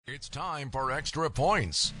It's time for Extra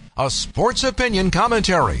Points, a sports opinion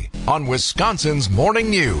commentary on Wisconsin's morning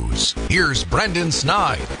news. Here's Brendan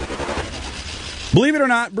Snide. Believe it or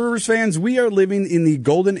not, Brewers fans, we are living in the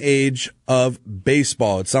golden age of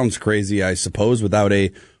baseball. It sounds crazy, I suppose, without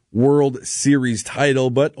a World Series title,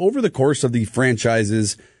 but over the course of the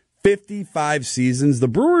franchise's 55 seasons, the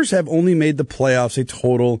Brewers have only made the playoffs a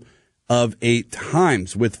total of 8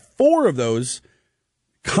 times, with 4 of those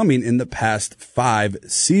coming in the past 5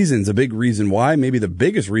 seasons. A big reason why, maybe the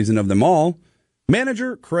biggest reason of them all,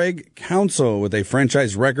 manager Craig Counsell with a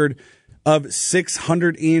franchise record of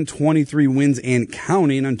 623 wins and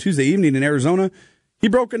counting. On Tuesday evening in Arizona, he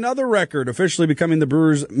broke another record, officially becoming the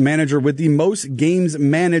Brewers manager with the most games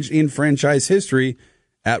managed in franchise history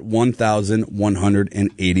at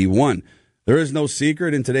 1,181. There is no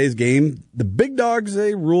secret in today's game. The big dogs,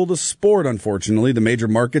 they rule the sport, unfortunately. The major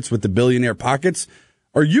markets with the billionaire pockets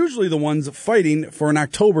are usually the ones fighting for an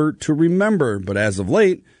October to remember. But as of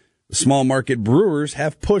late, the small market Brewers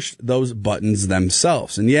have pushed those buttons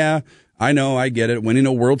themselves. And yeah, I know, I get it. Winning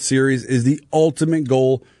a World Series is the ultimate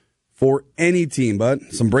goal for any team.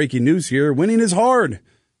 But some breaking news here. Winning is hard.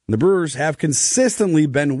 The Brewers have consistently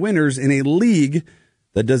been winners in a league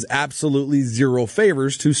that does absolutely zero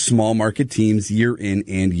favors to small market teams year in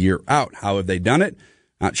and year out. How have they done it?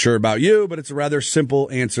 Not sure about you, but it's a rather simple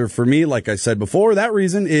answer for me. Like I said before, that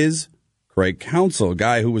reason is Craig Counsell, a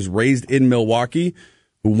guy who was raised in Milwaukee,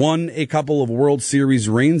 who won a couple of World Series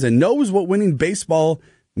rings and knows what winning baseball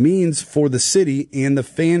means for the city and the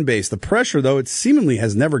fan base. The pressure, though, it seemingly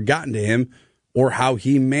has never gotten to him or how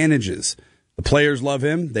he manages. The players love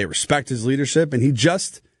him, they respect his leadership, and he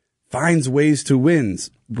just finds ways to win,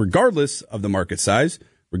 regardless of the market size,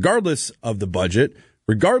 regardless of the budget,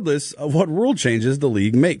 regardless of what rule changes the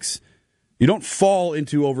league makes. You don't fall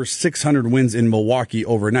into over 600 wins in Milwaukee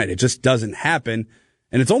overnight. It just doesn't happen.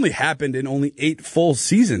 And it's only happened in only 8 full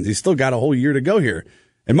seasons. He's still got a whole year to go here.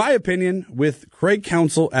 In my opinion, with Craig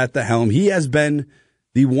Counsell at the helm, he has been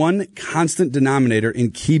the one constant denominator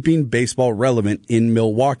in keeping baseball relevant in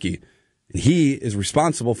Milwaukee. And he is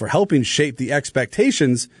responsible for helping shape the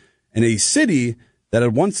expectations in a city that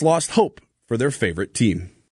had once lost hope for their favorite team.